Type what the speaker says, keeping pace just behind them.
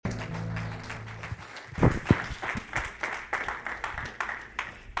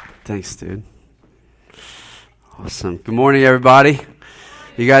Thanks, dude. Awesome. Good morning, everybody.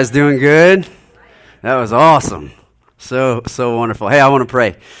 You guys doing good? That was awesome. So wonderful. Hey, I want to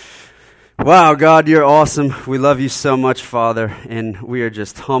pray. Wow, God, you're awesome. We love you so much, Father, and we are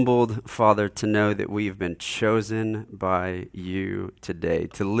just humbled, Father, to know that we've been chosen by you today,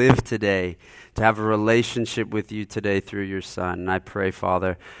 to live today, to have a relationship with you today through your Son. And I pray,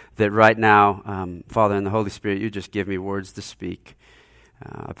 Father, that right now, Father, and the Holy Spirit, you just give me words to speak.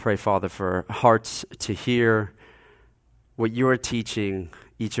 I pray, Father, for hearts to hear what you are teaching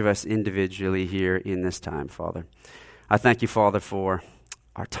each of us individually here in this time, Father. I thank you, Father, for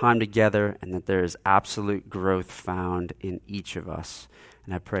our time together and that there is absolute growth found in each of us.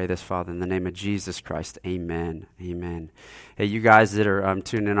 And I pray this, Father, in the name of Jesus Christ. Amen. Amen. Hey, you guys that are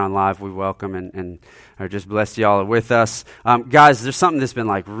tuning in on live, we welcome and are just blessed y'all are with us. Guys, there's something that's been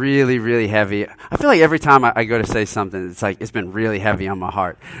like really, really heavy. I feel like every time I go to say something, it's like it's been really heavy on my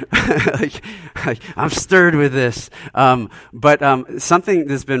heart. like I'm stirred with this. But something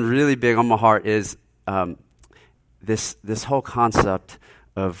that's been really big on my heart is this whole concept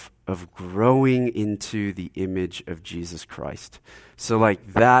of growing into the image of Jesus Christ. So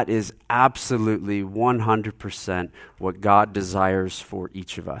like that is absolutely 100% what God desires for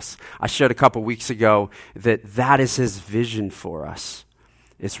each of us. I shared a couple weeks ago that is his vision for us.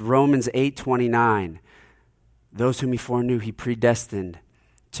 It's Romans 8:29. Those whom he foreknew, he predestined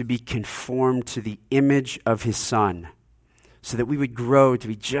to be conformed to the image of his Son, so that we would grow to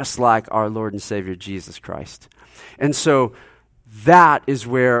be just like our Lord and Savior Jesus Christ. And so that is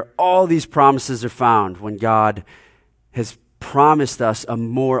where all these promises are found when God has promised us a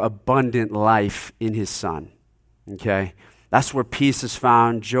more abundant life in his Son. Okay? That's where peace is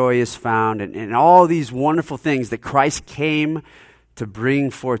found, joy is found, and all these wonderful things that Christ came to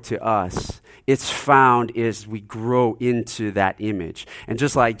bring forth to us. It's found as we grow into that image. And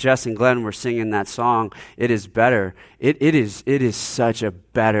just like Jess and Glenn were singing that song, it is better. It is such a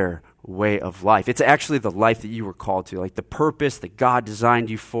better way of life. It's actually the life that you were called to, like the purpose that God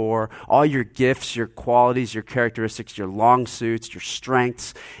designed you for, all your gifts, your qualities, your characteristics, your long suits, your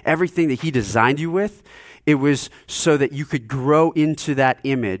strengths, everything that he designed you with. It was so that you could grow into that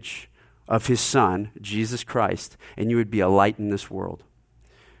image of his Son, Jesus Christ, and you would be a light in this world.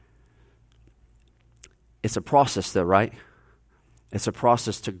 It's a process though, right? It's a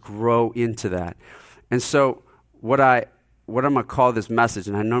process to grow into that. And so what I'm going to call this message,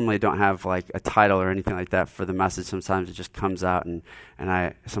 and I normally don't have like a title or anything like that for the message. Sometimes it just comes out and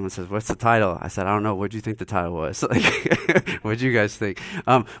someone says, "What's the title?" I said, "I don't know. What do you think the title was?" Like, what do you guys think?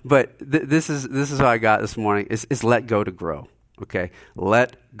 But this is what I got this morning. Is let go to grow. Okay,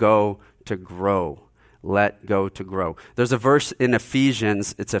 let go to grow. Let go to grow. There's a verse in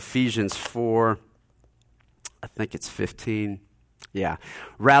Ephesians. It's Ephesians 4. I think it's 15. Yeah.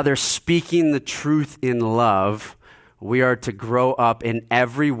 Rather, speaking the truth in love, we are to grow up in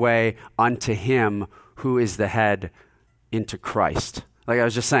every way unto him who is the head, into Christ. Like I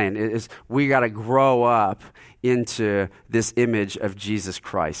was just saying, we got to grow up into this image of Jesus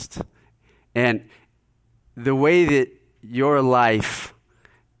Christ. And the way that your life,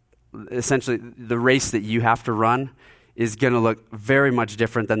 essentially the race that you have to run, is going to look very much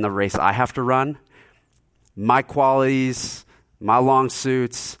different than the race I have to run. My qualities, my long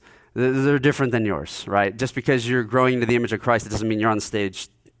suits, they're different than yours, right? Just because you're growing into the image of Christ, it doesn't mean you're on the stage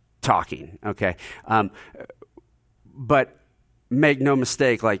talking, okay? But make no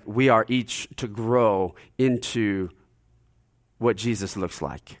mistake, like we are each to grow into what Jesus looks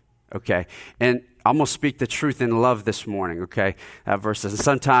like, okay? And I'm going to speak the truth in love this morning, okay? Verses. And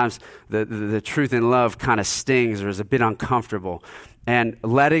sometimes the truth in love kind of stings or is a bit uncomfortable. And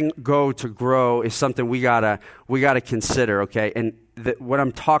letting go to grow is something we gotta consider, okay? And what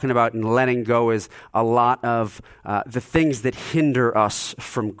I'm talking about in letting go is a lot of the things that hinder us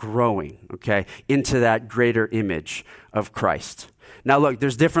from growing, okay, into that greater image of Christ. Now, look,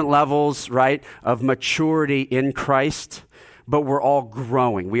 there's different levels, right, of maturity in Christ, but we're all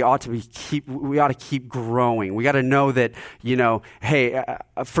growing. We ought to keep growing. We got to know that, hey,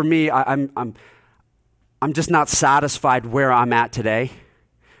 for me, I'm just not satisfied where I'm at today,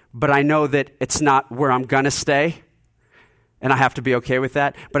 but I know that it's not where I'm going to stay, and I have to be okay with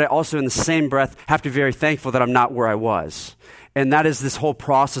that. But I also, in the same breath, have to be very thankful that I'm not where I was. And that is this whole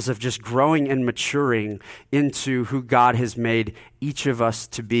process of just growing and maturing into who God has made each of us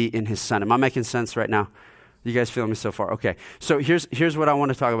to be in his Son. Am I making sense right now? You guys feeling me so far? Okay. So here's what I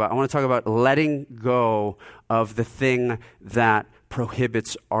want to talk about. I want to talk about letting go of the thing that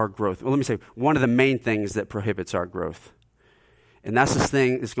prohibits our growth. Well, let me say, one of the main things that prohibits our growth. And that's this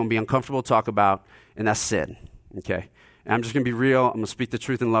thing that's going to be uncomfortable to talk about, and that's sin. Okay? And I'm just going to be real. I'm going to speak the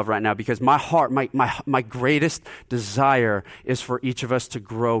truth in love right now, because my heart, my greatest desire is for each of us to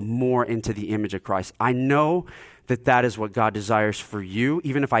grow more into the image of Christ. I know that is what God desires for you.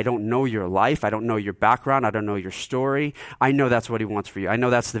 Even if I don't know your life, I don't know your background, I don't know your story, I know that's what he wants for you. I know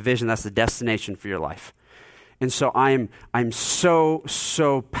that's the vision, that's the destination for your life. And so I'm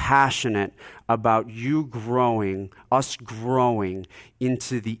so passionate about you growing, us growing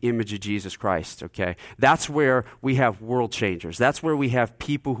into the image of Jesus Christ, okay? That's where we have world changers. That's where we have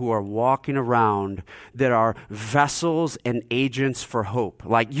people who are walking around that are vessels and agents for hope.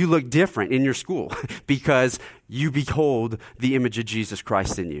 Like, you look different in your school because you behold the image of Jesus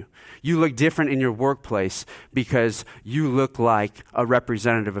Christ in you. You look different in your workplace because you look like a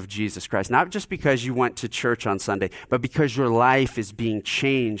representative of Jesus Christ. Not just because you went to church on Sunday, but because your life is being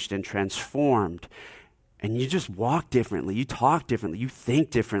changed and transformed. And you just walk differently, you talk differently, you think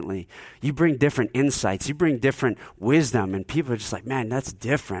differently, you bring different insights, you bring different wisdom, and people are just like, man, that's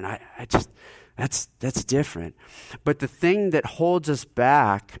different. That's different. But the thing that holds us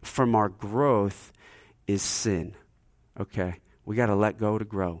back from our growth is sin, okay? We got to let go to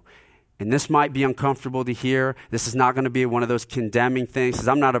grow. And this might be uncomfortable to hear. This is not going to be one of those condemning things, because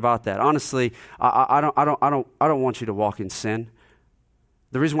I'm not about that. Honestly, I don't want you to walk in sin.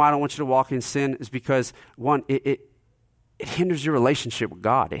 The reason why I don't want you to walk in sin is because, one, it hinders your relationship with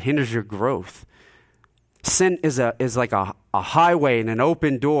God. It hinders your growth. Sin is like a highway and an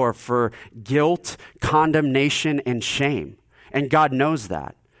open door for guilt, condemnation, and shame. And God knows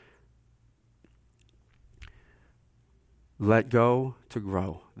that. Let go to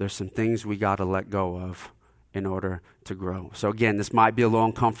grow. There's some things we got to let go of in order to grow. So again, this might be a little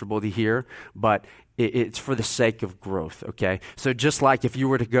uncomfortable to hear, but it's for the sake of growth, okay? So just like if you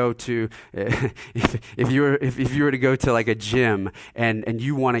were to go to, if you were to go to like a gym and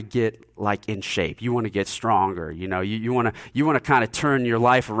you want to get like in shape, you want to get stronger, you know, you want to kind of turn your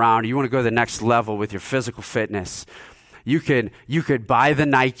life around, you want to go to the next level with your physical fitness. You could buy the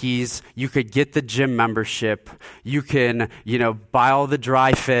Nikes, you could get the gym membership, you can, buy all the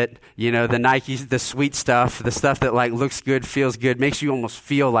dry fit, the Nikes, the sweet stuff, the stuff that like looks good, feels good, makes you almost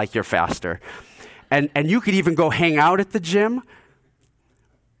feel like you're faster. And you could even go hang out at the gym,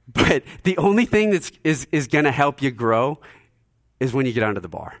 but the only thing that's is going to help you grow is when you get onto the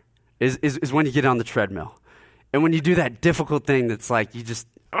bar, is when you get on the treadmill. And when you do that difficult thing that's like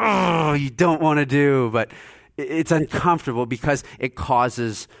you don't want to do, but it's uncomfortable because it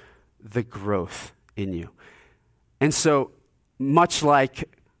causes the growth in you. And so, much like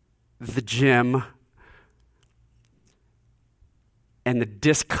the gym and the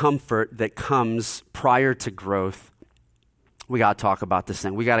discomfort that comes prior to growth, we got to talk about this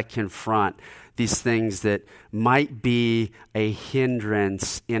thing. We got to confront these things that might be a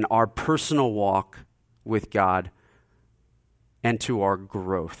hindrance in our personal walk with God and to our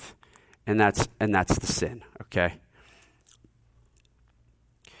growth. And that's the sin, okay?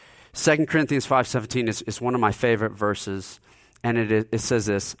 2 Corinthians 5:17 is one of my favorite verses, and it says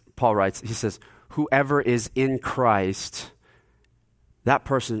this. Paul writes, he says, whoever is in Christ, that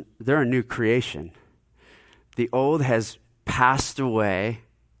person, they're a new creation. The old has passed away,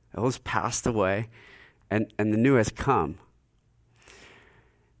 and the new has come.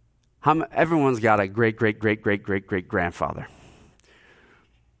 Everyone's got a great-great-great-great-great-great-grandfather.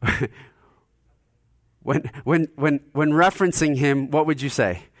 When referencing him, what would you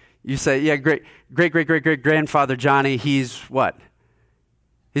say? You say, yeah, great-great-great-great-grandfather Johnny, he's what?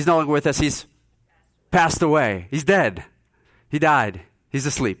 He's no longer with us. He's passed away. He's dead. He died. He's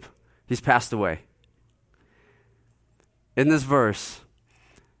asleep. He's passed away. In this verse,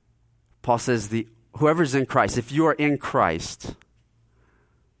 Paul says, whoever's in Christ, if you are in Christ,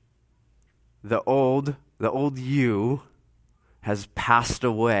 the old you has passed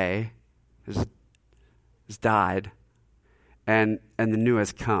away, has died, and the new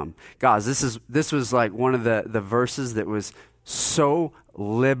has come. Guys, this was like one of the verses that was so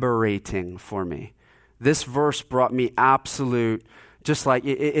liberating for me. This verse brought me absolute, just like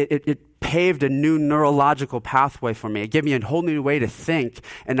it paved a new neurological pathway for me. It gave me a whole new way to think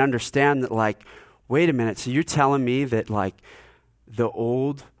and understand that, like, wait a minute, so you're telling me that like the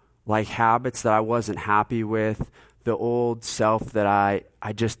old like habits that I wasn't happy with, the old self that I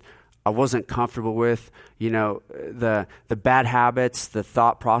wasn't comfortable with, the bad habits, the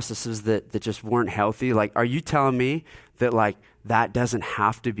thought processes that just weren't healthy. Like, are you telling me that like that doesn't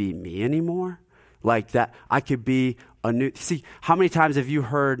have to be me anymore? Like that I could be a new, see, how many times have you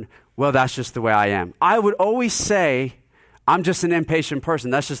heard, well, that's just the way I am? I would always say, I'm just an impatient person.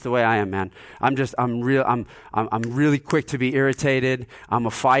 That's just the way I am, man. I'm really quick to be irritated. I'm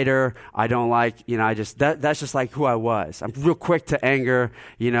a fighter. I don't like, that's just like who I was. I'm real quick to anger,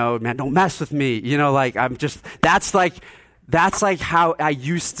 man, don't mess with me. That's like how I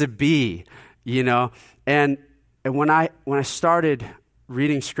used to be, And when I started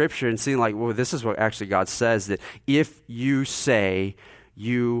reading scripture and seeing this is what actually God says, that if you say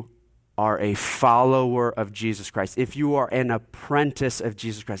you are a follower of Jesus Christ, if you are an apprentice of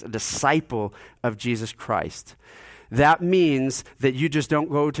Jesus Christ, a disciple of Jesus Christ, that means that you just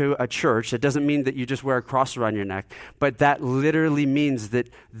don't go to a church. It doesn't mean that you just wear a cross around your neck, but that literally means that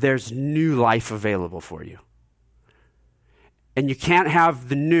there's new life available for you. And you can't have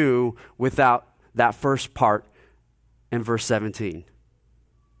the new without that first part in verse 17.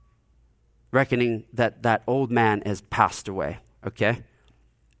 Reckoning that old man has passed away, okay?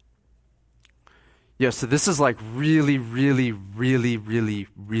 Yeah, so this is really, really, really, really,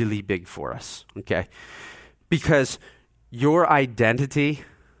 really big for us, okay? Because your identity,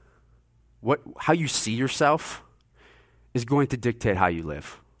 how you see yourself, is going to dictate how you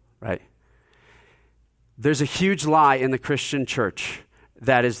live, right? There's a huge lie in the Christian church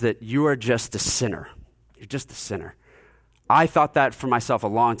that is that you are just a sinner. You're just a sinner. I thought that for myself a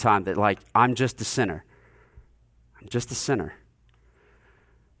long time, that I'm just a sinner. I'm just a sinner.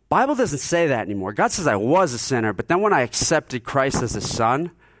 Bible doesn't say that anymore. God says I was a sinner, but then when I accepted Christ as a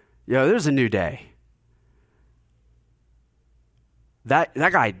son, there's a new day. That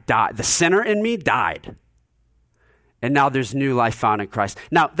guy died. The sinner in me died. And now there's new life found in Christ.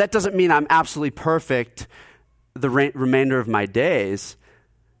 Now, that doesn't mean I'm absolutely perfect the remainder of my days.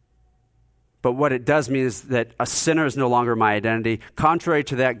 But what it does mean is that a sinner is no longer my identity. Contrary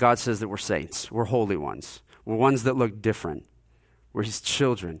to that, God says that we're saints. We're holy ones. We're ones that look different. We're his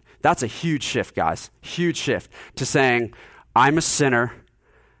children. That's a huge shift, guys. Huge shift to saying, I'm a sinner.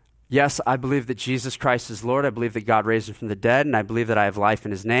 Yes, I believe that Jesus Christ is Lord. I believe that God raised him from the dead, and I believe that I have life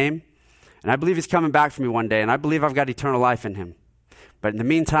in his name. And I believe he's coming back for me one day, and I believe I've got eternal life in him. But in the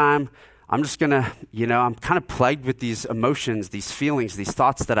meantime, I'm just going to, I'm kind of plagued with these emotions, these feelings, these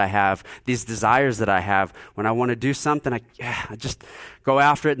thoughts that I have, these desires that I have. When I want to do something, I just go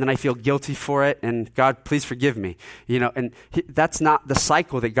after it, and then I feel guilty for it, and God, please forgive me. That's not the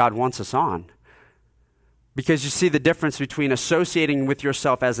cycle that God wants us on. Because you see the difference between associating with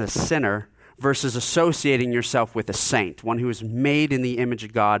yourself as a sinner versus associating yourself with a saint, one who is made in the image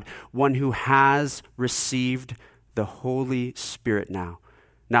of God, one who has received the Holy Spirit now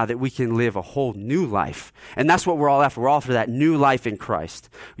that we can live a whole new life. And that's what we're all after. We're all after that new life in Christ.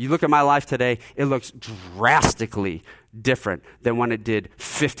 You look at my life today, it looks drastically different than when it did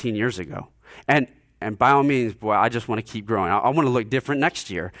 15 years ago. And by all means, boy, I just want to keep growing. I want to look different next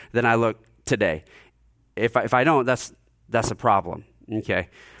year than I look today. If I don't, that's a problem, okay?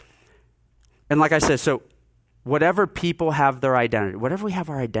 And like I said, so whatever people have their identity, whatever we have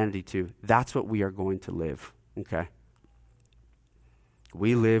our identity to, that's what we are going to live, okay?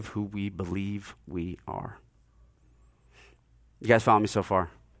 We live who we believe we are. You guys follow me so far?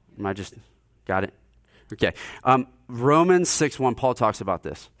 Am I just got it? Okay. Romans 6:1, Paul talks about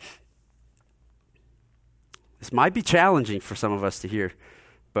this. This might be challenging for some of us to hear,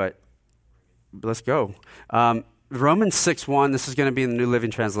 but let's go. Romans 6:1, this is going to be in the New Living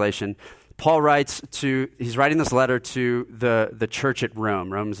Translation. Paul he's writing this letter to the church at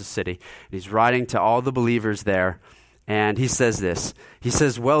Rome. Rome is a city. He's writing to all the believers there. And he says this. He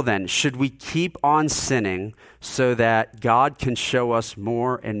says, well then, should we keep on sinning so that God can show us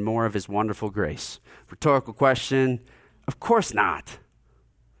more and more of his wonderful grace? Rhetorical question. Of course not.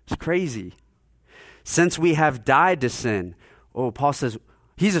 It's crazy. Since we have died to sin. Oh, Paul says,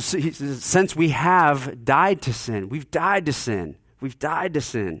 since we have died to sin. We've died to sin. We've died to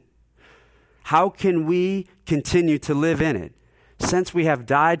sin. How can we continue to live in it? Since we have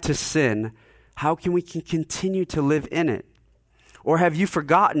died to sin, how can we continue to live in it? Or have you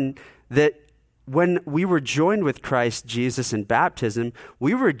forgotten that when we were joined with Christ Jesus in baptism,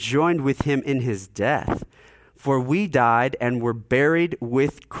 we were joined with him in his death? For we died and were buried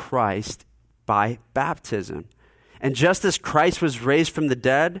with Christ by baptism. And just as Christ was raised from the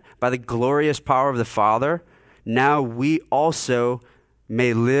dead by the glorious power of the Father, now we also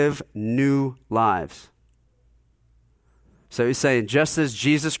may live new lives. So he's saying, just as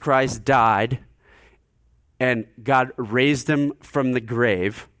Jesus Christ died and God raised him from the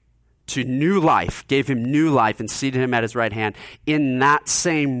grave to new life, gave him new life and seated him at his right hand, in that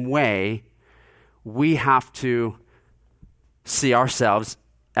same way, we have to see ourselves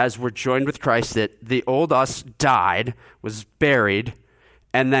as we're joined with Christ, that the old us died, was buried,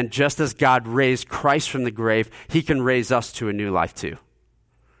 And then just as God raised Christ from the grave, he can raise us to a new life too.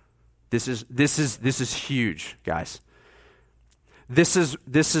 This is huge, guys. This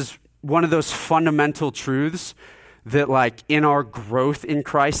is one of those fundamental truths that, like, in our growth in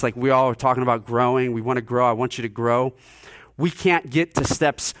Christ, like we all are talking about growing, we want to grow, I want you to grow. We can't get to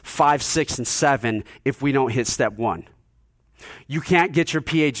steps 5, 6, and 7 if we don't hit step 1. You can't get your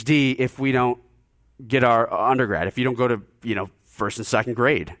PhD if we don't get our undergrad, if you don't go to, first and second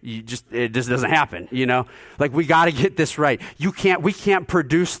grade. It just doesn't happen, Like, we got to get this right. We can't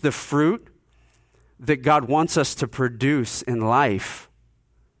produce the fruit that God wants us to produce in life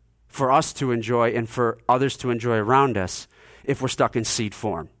for us to enjoy and for others to enjoy around us if we're stuck in seed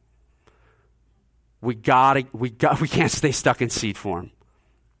form. We can't stay stuck in seed form.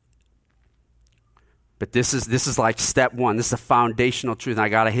 But this is like step 1. This is a foundational truth, and I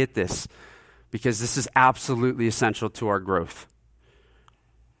got to hit this because this is absolutely essential to our growth.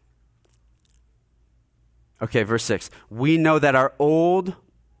 Okay, verse 6. We know that our old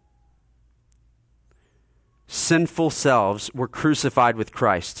sinful selves were crucified with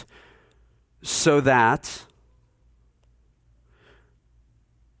Christ so that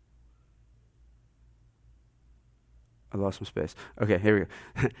I lost some space. Okay, here we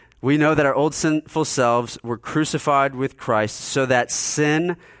go. We know that our old sinful selves were crucified with Christ so that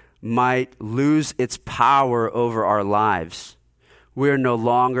sin might lose its power over our lives. We are no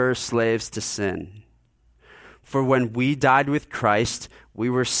longer slaves to sin. For when we died with Christ, we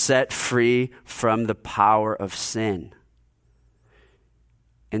were set free from the power of sin.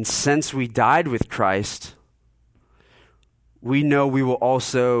 And since we died with Christ, we know we will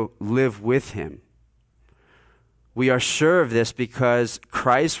also live with him. We are sure of this because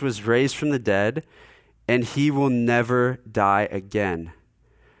Christ was raised from the dead, and he will never die again.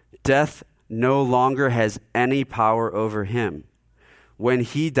 Death no longer has any power over him. When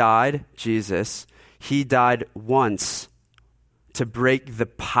he died, Jesus, he died once to break the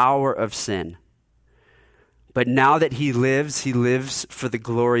power of sin. But now that he lives for the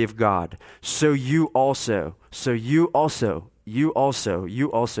glory of God. So you also,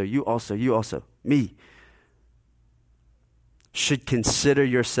 me, should consider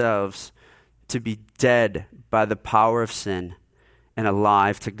yourselves to be dead by the power of sin and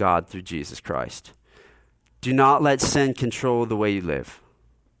alive to God through Jesus Christ. Do not let sin control the way you live.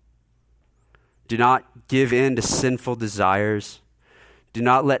 Do not give in to sinful desires. Do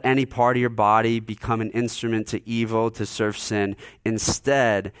not let any part of your body become an instrument to evil to serve sin.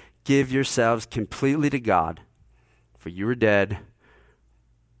 Instead, give yourselves completely to God, for you were dead,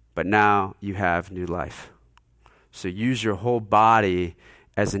 but now you have new life. So use your whole body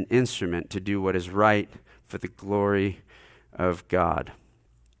as an instrument to do what is right for the glory of God.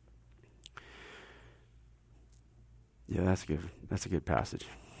 Yeah, that's good. That's a good passage.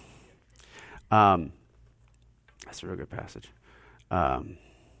 That's a real good passage.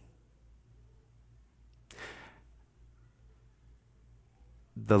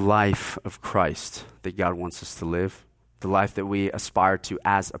 The life of Christ that God wants us to live, the life that we aspire to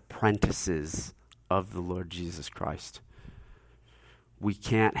as apprentices of the Lord Jesus Christ. We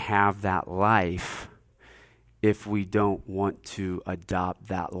can't have that life if we don't want to adopt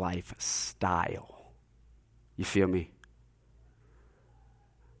that lifestyle. You feel me?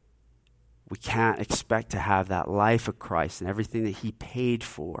 We can't expect to have that life of Christ and everything that he paid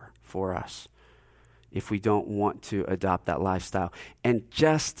for us if we don't want to adopt that lifestyle. And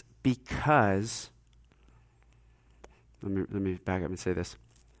just because, let me back up and say this.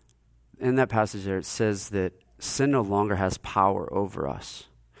 In that passage there, it says that sin no longer has power over us.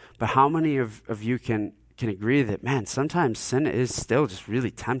 But how many of you can agree that, man, sometimes sin is still just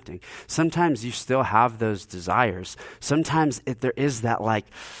really tempting. Sometimes you still have those desires. Sometimes there is that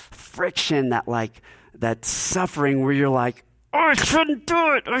like friction, that suffering where you're like, oh, I shouldn't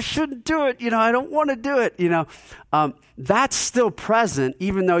do it. I don't want to do it. That's still present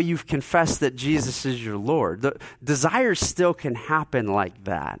even though you've confessed that Jesus is your Lord. The desires still can happen like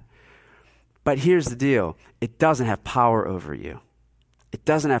that. But here's the deal. It doesn't have power over you. It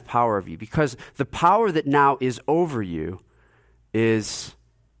doesn't have power over you because the power that now is over you is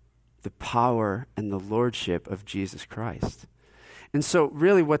the power and the lordship of Jesus Christ. And so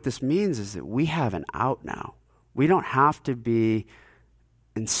really what this means is that we have an out now. We don't have to be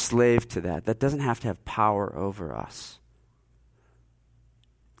enslaved to that. That doesn't have to have power over us.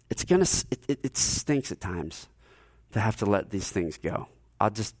 It stinks at times to have to let these things go.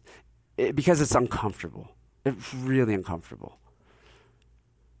 Because it's uncomfortable. It's really uncomfortable.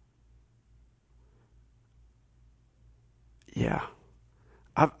 Yeah.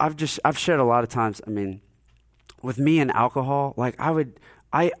 I've shared a lot of times, with me and alcohol, like I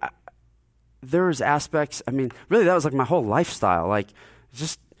there was aspects, I mean, really that was like my whole lifestyle. Like,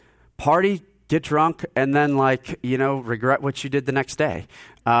 just party, get drunk, and then regret what you did the next day.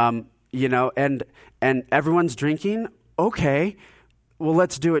 And everyone's drinking, okay, well,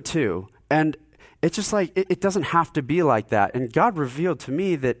 let's do it too. And it's just like, it doesn't have to be like that. And God revealed to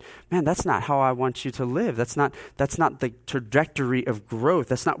me that, man, that's not how I want you to live. That's not the trajectory of growth.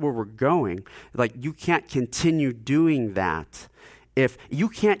 That's not where we're going. Like, you can't continue doing that. If you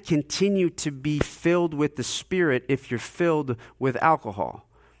can't continue to be filled with the Spirit if you're filled with alcohol.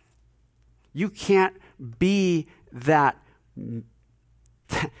 You can't be that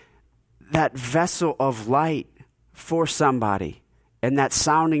vessel of light for somebody and that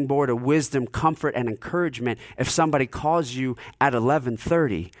sounding board of wisdom, comfort, and encouragement if somebody calls you at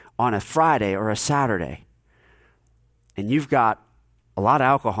 11:30 on a Friday or a Saturday and you've got a lot of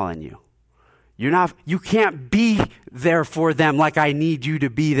alcohol in you. You can't be there for them like I need you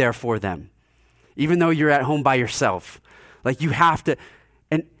to be there for them, even though you're at home by yourself. Like, you have to,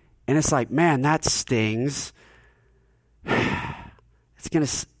 and it's like, man, that stings. It's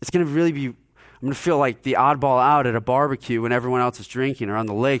gonna really be. I'm going to feel like the oddball out at a barbecue when everyone else is drinking, or on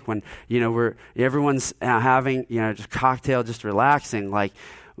the lake when, everyone's having, just cocktail, just relaxing. Like,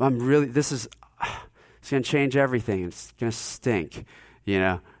 it's going to change everything. It's going to stink,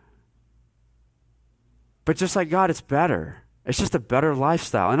 But just like God, it's better. It's just a better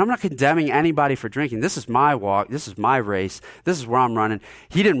lifestyle. And I'm not condemning anybody for drinking. This is my walk. This is my race. This is where I'm running.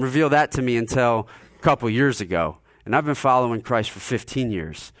 He didn't reveal that to me until a couple years ago. And I've been following Christ for 15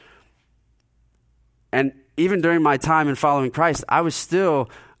 years. And even during my time in following Christ, I was still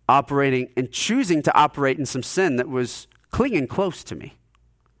operating and choosing to operate in some sin that was clinging close to me.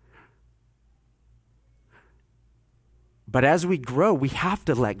 But as we grow, we have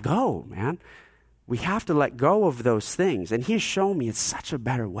to let go, man. We have to let go of those things. And He's shown me it's such a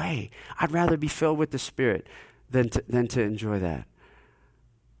better way. I'd rather be filled with the Spirit than to enjoy that.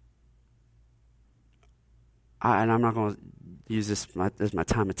 And I'm not going to use this as my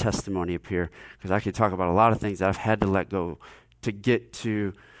time of testimony up here, because I could talk about a lot of things that I've had to let go to get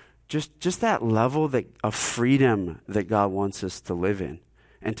to just that level of freedom that God wants us to live in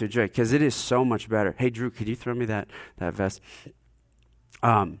and to enjoy, because it is so much better. Hey, Drew, could you throw me that vest?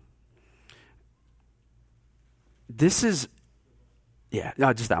 This is,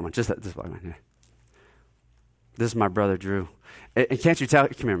 just that one, this one. Yeah. This is my brother, Drew. And can't you tell?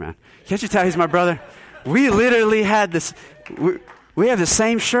 Come here, man. Can't you tell he's my brother? We literally had this. We have the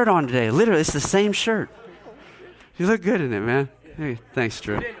same shirt on today. Literally, it's the same shirt. You look good in it, man. Hey, thanks,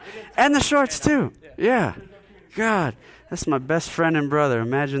 Drew. And the shorts too. Yeah. God, that's my best friend and brother.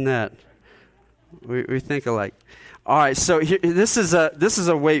 Imagine that. We think alike. All right. So here, this is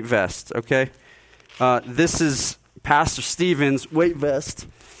a weight vest. Okay. This is Pastor Stephen's weight vest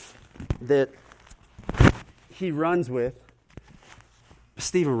that he runs with.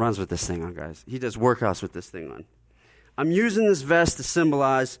 Stephen runs with this thing on, guys. He does workouts with this thing on. I'm using this vest to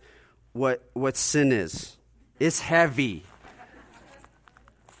symbolize what sin is. It's heavy.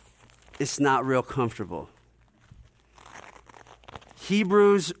 It's not real comfortable.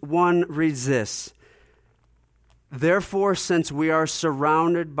 Hebrews 1 reads this: Therefore, since we are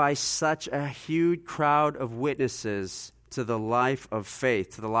surrounded by such a huge crowd of witnesses to the life of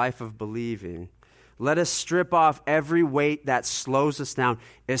faith, to the life of believing, let us strip off every weight that slows us down,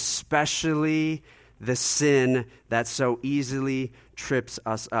 especially the sin that so easily trips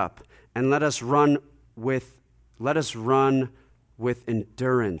us up. And let us run with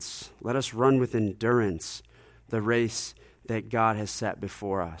endurance. Let us run with endurance the race that God has set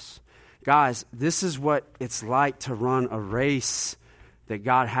before us. Guys, this is what it's like to run a race that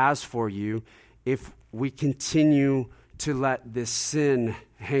God has for you if we continue to let this sin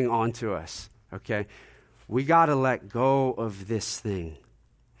hang on to us. Okay, we got to let go of this thing.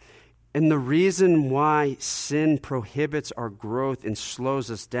 And the reason why sin prohibits our growth and slows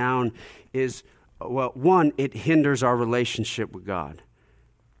us down is, well, one, it hinders our relationship with God.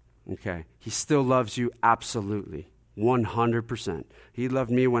 Okay, He still loves you absolutely, 100%. He loved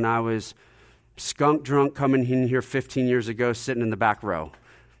me when I was skunk drunk coming in here 15 years ago, sitting in the back row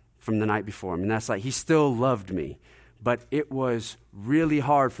from the night before. I mean, that's like, He still loved me. But it was really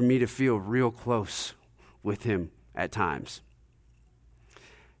hard for me to feel real close with Him at times.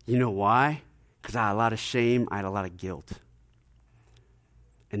 You know why? Because I had a lot of shame. I had a lot of guilt.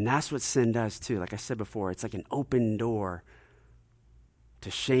 And that's what sin does too. Like I said before, it's like an open door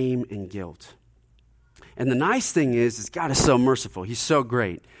to shame and guilt. And the nice thing is God is so merciful. He's so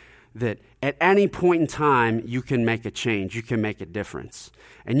great that at any point in time, you can make a change. You can make a difference.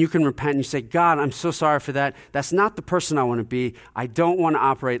 And you can repent and you say, God, I'm so sorry for that. That's not the person I want to be. I don't want to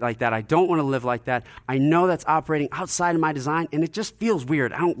operate like that. I don't want to live like that. I know that's operating outside of my design, and it just feels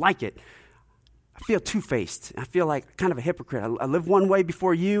weird. I don't like it. I feel two-faced. I feel like kind of a hypocrite. I live one way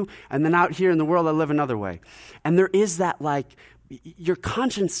before you, and then out here in the world, I live another way. And there is that, like, your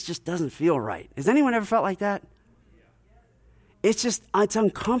conscience just doesn't feel right. Has anyone ever felt like that? It's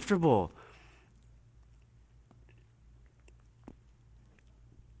uncomfortable.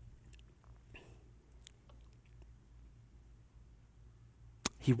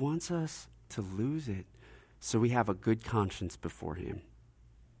 He wants us to lose it so we have a good conscience before him.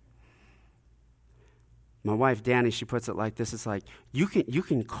 My wife, Danny, she puts it like this. It's like you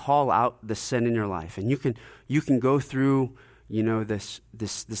can call out the sin in your life, and you can go through, this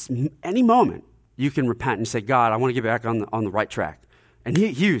any moment. You can repent and say, God, I want to get back on the right track. And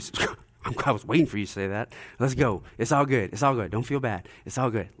he was, I was waiting for you to say that. Let's go. It's all good. It's all good. Don't feel bad. It's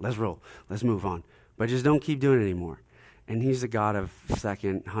all good. Let's roll. Let's move on. But just don't keep doing it anymore. And he's the God of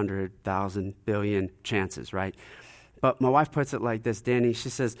second, 100,000, billion chances, right? But my wife puts it like this, Danny. She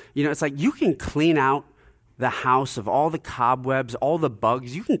says, it's like you can clean out the house of all the cobwebs, all the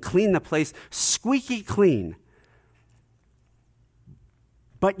bugs. You can clean the place squeaky clean.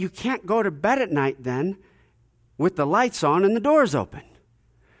 But you can't go to bed at night then with the lights on and the doors open.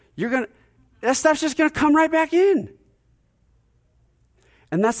 That stuff's just going to come right back in.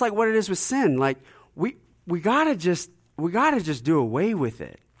 And that's like what it is with sin. Like we got to just do away with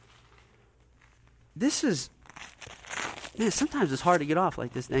it. Sometimes it's hard to get off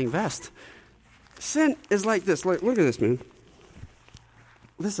like this dang vest. Sin is like this. Like, look at this, man.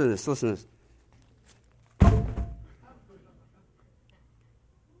 Listen to this.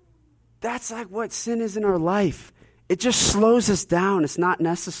 That's like what sin is in our life. It just slows us down. It's not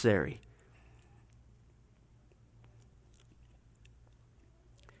necessary.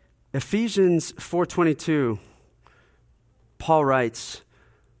 Ephesians 4:22, Paul writes,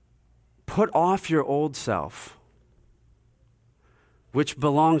 put off your old self, which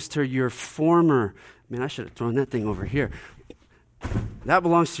belongs to your former, I should have thrown that thing over here. That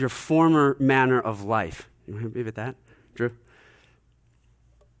belongs to your former manner of life. You want to read that, Drew?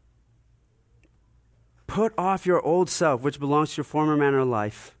 Put off your old self, which belongs to your former manner of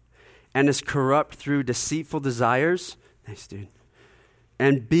life, and is corrupt through deceitful desires. Thanks, dude.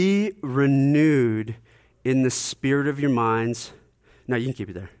 And be renewed in the spirit of your minds. No, you can keep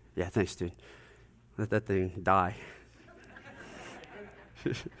it there. Yeah, thanks, dude. Let that thing die.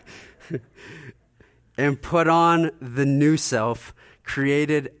 And put on the new self,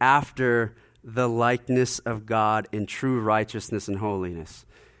 created after the likeness of God in true righteousness and holiness.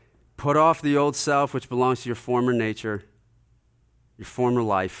 Put off the old self, which belongs to your former nature, your former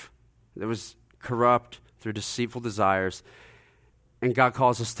life, that was corrupt through deceitful desires. And God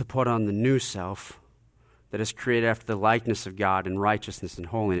calls us to put on the new self that is created after the likeness of God in righteousness and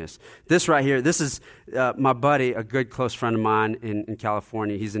holiness. This right here, this is my buddy, a good close friend of mine in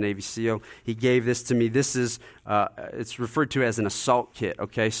California. He's a Navy SEAL. He gave this to me. This is, it's referred to as an assault kit,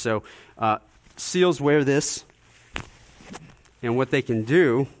 okay? So SEALs wear this, and what they can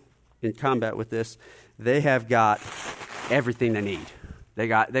do in combat with this, they have got everything they need. They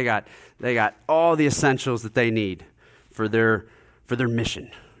got all the essentials that they need for their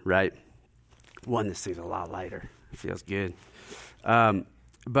mission, right? One, this thing's a lot lighter. It feels good.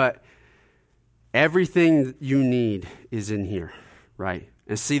 But everything you need is in here, right?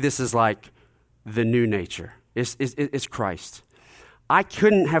 And see, this is like the new nature. It's Christ. I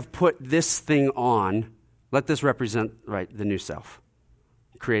couldn't have put this thing on. Let this represent, right, the new self.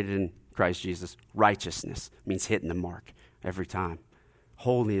 Created in Christ Jesus. Righteousness means hitting the mark every time.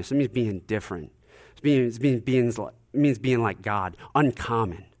 Holiness, it means being different. It means being like God,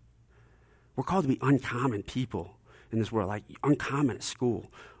 uncommon. We're called to be uncommon people in this world, like uncommon at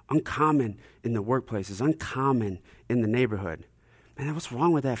school, uncommon in the workplaces, uncommon in the neighborhood. Man, what's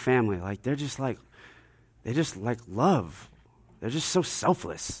wrong with that family? Like, they just love. They're just so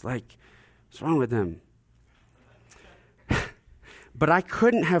selfless. Like, what's wrong with them? But I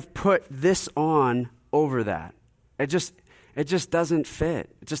couldn't have put this on over that. It just doesn't fit.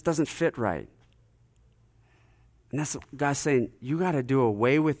 It just doesn't fit right. And that's what God's saying, you got to do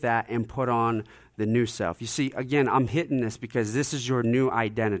away with that and put on the new self. You see, again, I'm hitting this because this is your new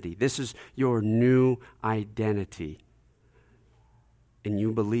identity. This is your new identity. And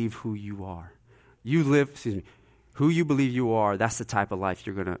you believe who you are. Who you believe you are, that's the type of life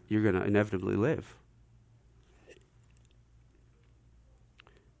you're gonna inevitably live.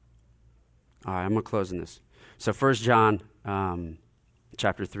 All right, I'm going to close in this. So 1 John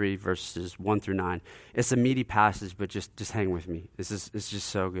chapter 3, verses 1 through 9. It's a meaty passage, but just hang with me. It's just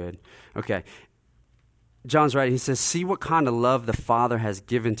so good. Okay. John's right. He says, see what kind of love the Father has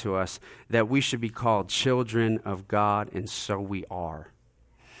given to us, that we should be called children of God, and so we are.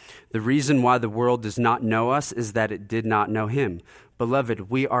 The reason why the world does not know us is that it did not know him.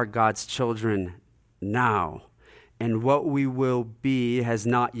 Beloved, we are God's children now, and what we will be has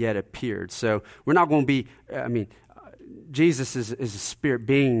not yet appeared. So we're not going to be, Jesus is a spirit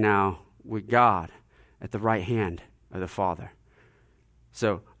being now with God at the right hand of the Father.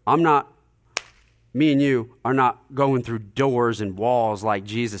 So me and you are not going through doors and walls like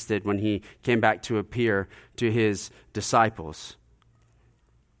Jesus did when he came back to appear to his disciples.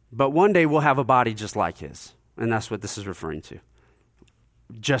 But one day we'll have a body just like his. And that's what this is referring to.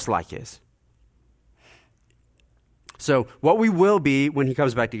 Just like his. So what we will be when he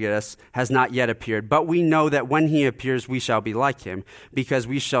comes back to get us has not yet appeared. But we know that when he appears, we shall be like him, because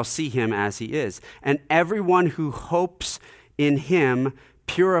we shall see him as he is. And everyone who hopes in him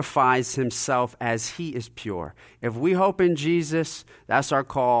purifies himself as he is pure. If we hope in Jesus, that's our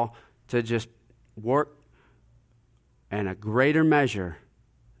call to just work in a greater measure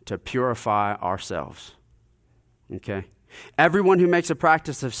to purify ourselves. Okay? Everyone who makes a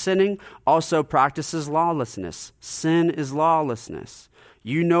practice of sinning also practices lawlessness. Sin is lawlessness.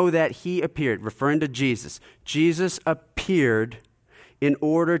 You know that he appeared, referring to Jesus. Jesus appeared in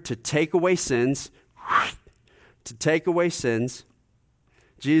order to take away sins,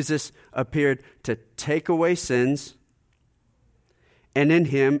 Jesus appeared to take away sins, and in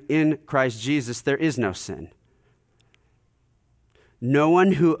him, in Christ Jesus, there is no sin. No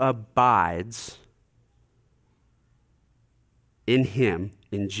one who abides in him,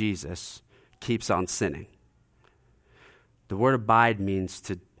 in Jesus, keeps on sinning. The word abide means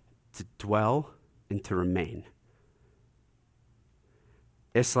to dwell and to remain.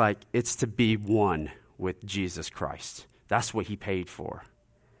 It's to be one with Jesus Christ. That's what he paid for.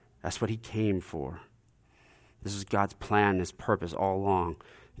 That's what he came for. This is God's plan, his purpose all along,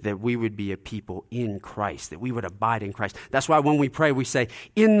 that we would be a people in Christ, that we would abide in Christ. That's why when we pray, we say,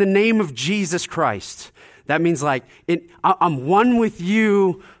 in the name of Jesus Christ. That means I'm one with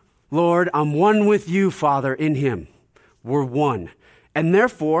you, Lord. I'm one with you, Father, in him. We're one. And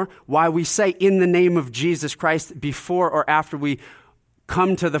therefore, why we say in the name of Jesus Christ before or after we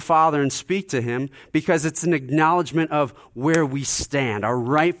come to the Father and speak to him, because it's an acknowledgement of where we stand, our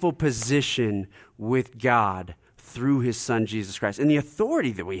rightful position with God through his Son, Jesus Christ, and the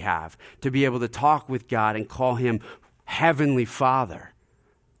authority that we have to be able to talk with God and call him Heavenly Father.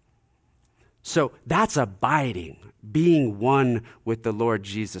 So that's abiding, being one with the Lord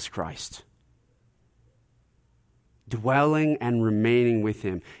Jesus Christ. Dwelling and remaining with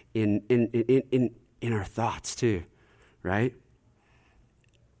him in our thoughts too, right?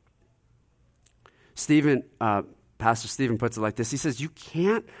 Pastor Stephen puts it like this. He says, you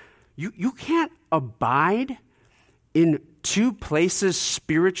can't abide in two places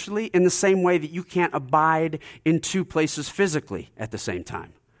spiritually in the same way that you can't abide in two places physically at the same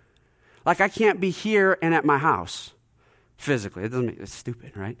time. Like I can't be here and at my house physically. It's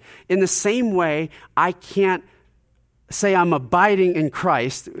stupid, right? In the same way, I can't say I'm abiding in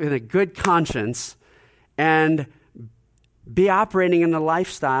Christ with a good conscience and be operating in a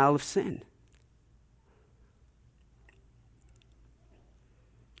lifestyle of sin.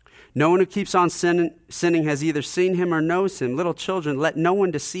 No one who keeps on sinning has either seen him or knows him. Little children, let no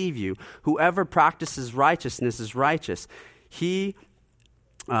one deceive you. Whoever practices righteousness is righteous.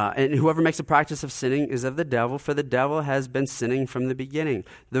 And whoever makes a practice of sinning is of the devil, for the devil has been sinning from the beginning.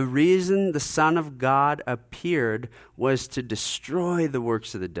 The reason the Son of God appeared was to destroy the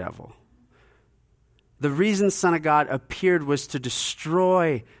works of the devil. The reason the Son of God appeared was to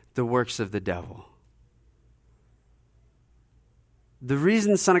destroy the works of the devil. The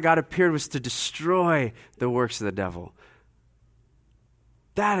reason the Son of God appeared was to destroy the works of the devil.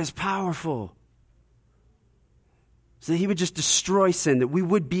 That is powerful. So that he would just destroy sin, that we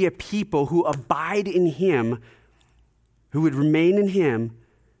would be a people who abide in him, who would remain in him,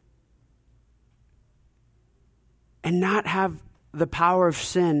 and not have the power of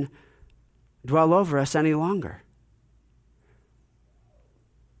sin dwell over us any longer.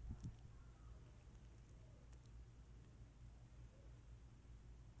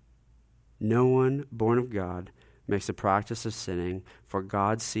 No one born of God makes a practice of sinning, for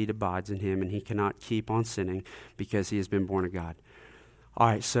God's seed abides in him, and he cannot keep on sinning because he has been born of God. All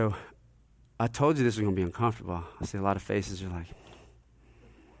right, so I told you this was going to be uncomfortable. I see a lot of faces are like,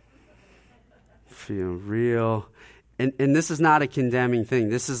 feel real. And this is not a condemning thing.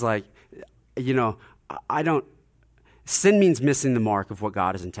 This is like, sin means missing the mark of what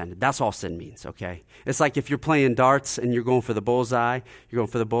God has intended. That's all sin means, okay? It's like if you're playing darts and you're going for the bullseye,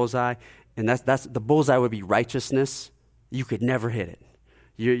 and that's the bullseye would be righteousness. You could never hit it.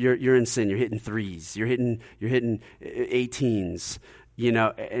 You're in sin. You're hitting threes. You're hitting 18s.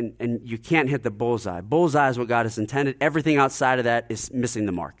 And you can't hit the bullseye. Bullseye is what God has intended. Everything outside of that is missing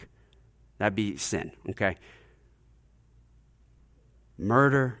the mark. That'd be sin, okay?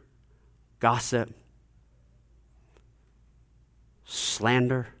 Murder, gossip,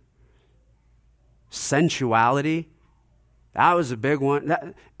 slander, sensuality. That was a big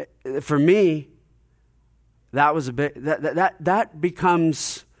one. For me, that was a big, that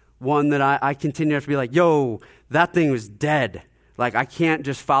becomes one that I continue to have to be like, yo, that thing was dead. Like, I can't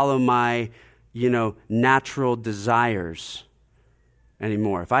just follow my, natural desires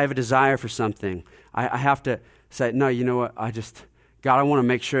anymore. If I have a desire for something, I have to say, no, you know what, God, I want to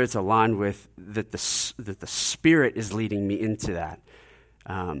make sure it's aligned with that the Spirit is leading me into that.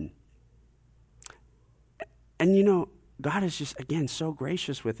 God is just, again, so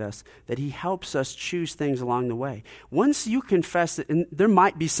gracious with us that he helps us choose things along the way. Once you confess it, and there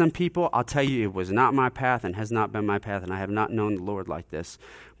might be some people, I'll tell you, it was not my path and has not been my path, and I have not known the Lord like this.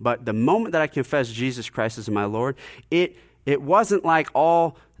 But the moment that I confessed Jesus Christ as my Lord, it wasn't like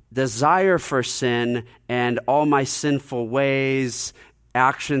all desire for sin and all my sinful ways,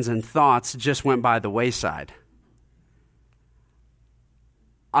 actions, and thoughts just went by the wayside.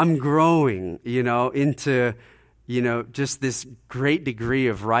 I'm growing, into just this great degree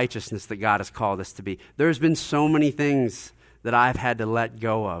of righteousness that God has called us to be. There's been so many things that I've had to let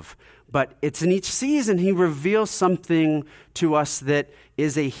go of. But it's in each season he reveals something to us that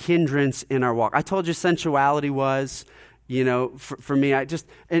is a hindrance in our walk. I told you sensuality was, for me,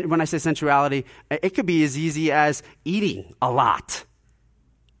 and when I say sensuality, it could be as easy as eating a lot.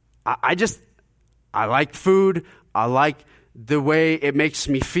 I like food. I like the way it makes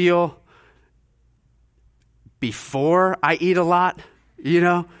me feel before I eat a lot,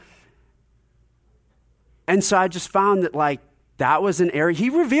 And so I just found that, that was an area. He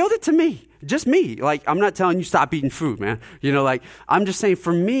revealed it to me, just me. I'm not telling you stop eating food, man. I'm just saying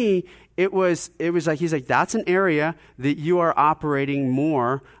for me, it was like, he's like, that's an area that you are operating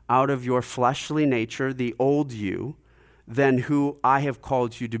more out of your fleshly nature, the old you, than who I have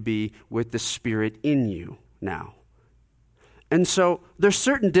called you to be with the Spirit in you now. And so there's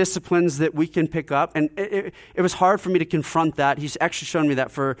certain disciplines that we can pick up, and it was hard for me to confront that. He's actually shown me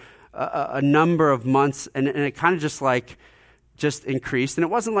that for a number of months, and it kind of just increased. And it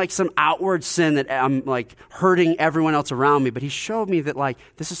wasn't like some outward sin that I'm hurting everyone else around me, but he showed me that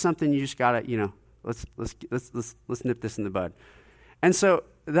this is something you just gotta, let's nip this in the bud. And so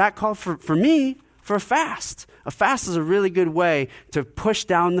that called for me for a fast. A fast is a really good way to push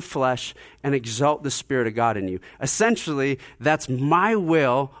down the flesh and exalt the Spirit of God in you. Essentially, that's my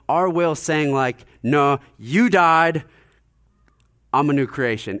will, our will saying no, you died, I'm a new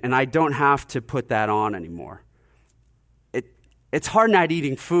creation, and I don't have to put that on anymore. It's hard not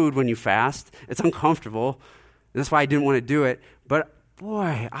eating food when you fast. It's uncomfortable. That's why I didn't want to do it. But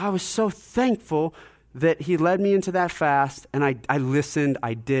boy, I was so thankful that he led me into that fast, and I listened,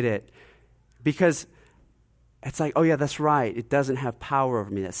 I did it. Because it's like, oh yeah, that's right. It doesn't have power over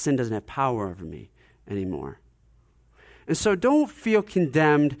me. That sin doesn't have power over me anymore. And so don't feel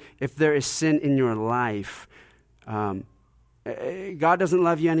condemned if there is sin in your life. God doesn't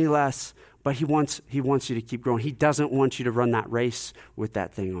love you any less, but he wants you to keep growing. He doesn't want you to run that race with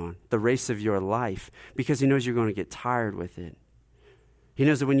that thing on, the race of your life, because he knows you're going to get tired with it. He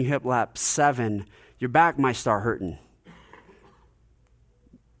knows that when you hit lap 7, your back might start hurting,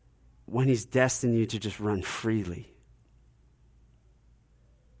 when he's destined you to just run freely.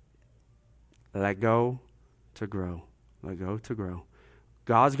 Let go to grow. Let go to grow.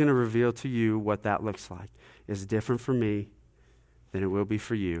 God's going to reveal to you what that looks like. It's different for me than it will be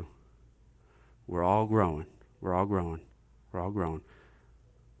for you. We're all growing. We're all growing. We're all growing.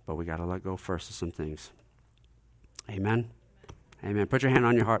 But we got to let go first of some things. Amen? Amen. Put your hand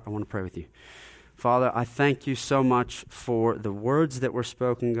on your heart. I want to pray with you. Father, I thank you so much for the words that were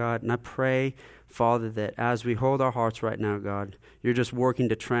spoken, God. And I pray, Father, that as we hold our hearts right now, God, you're just working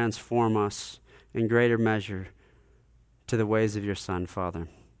to transform us in greater measure to the ways of your Son, Father.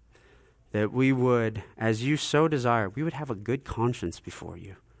 That we would, as you so desire, we would have a good conscience before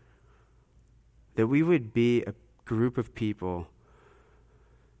you. That we would be a group of people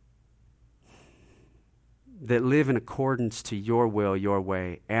that live in accordance to your will, your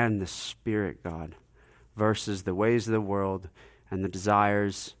way, and the Spirit, God, versus the ways of the world and the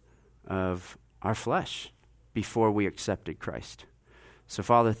desires of our flesh before we accepted Christ. So,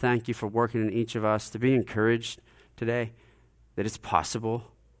 Father, thank you for working in each of us to be encouraged, today that it's possible.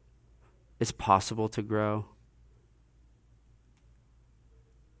 It's possible to grow.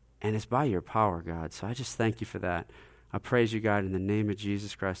 And it's by your power, God. So I just thank you for that. I praise you, God, in the name of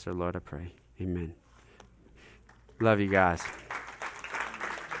Jesus Christ, our Lord, I pray. Amen. Love you guys.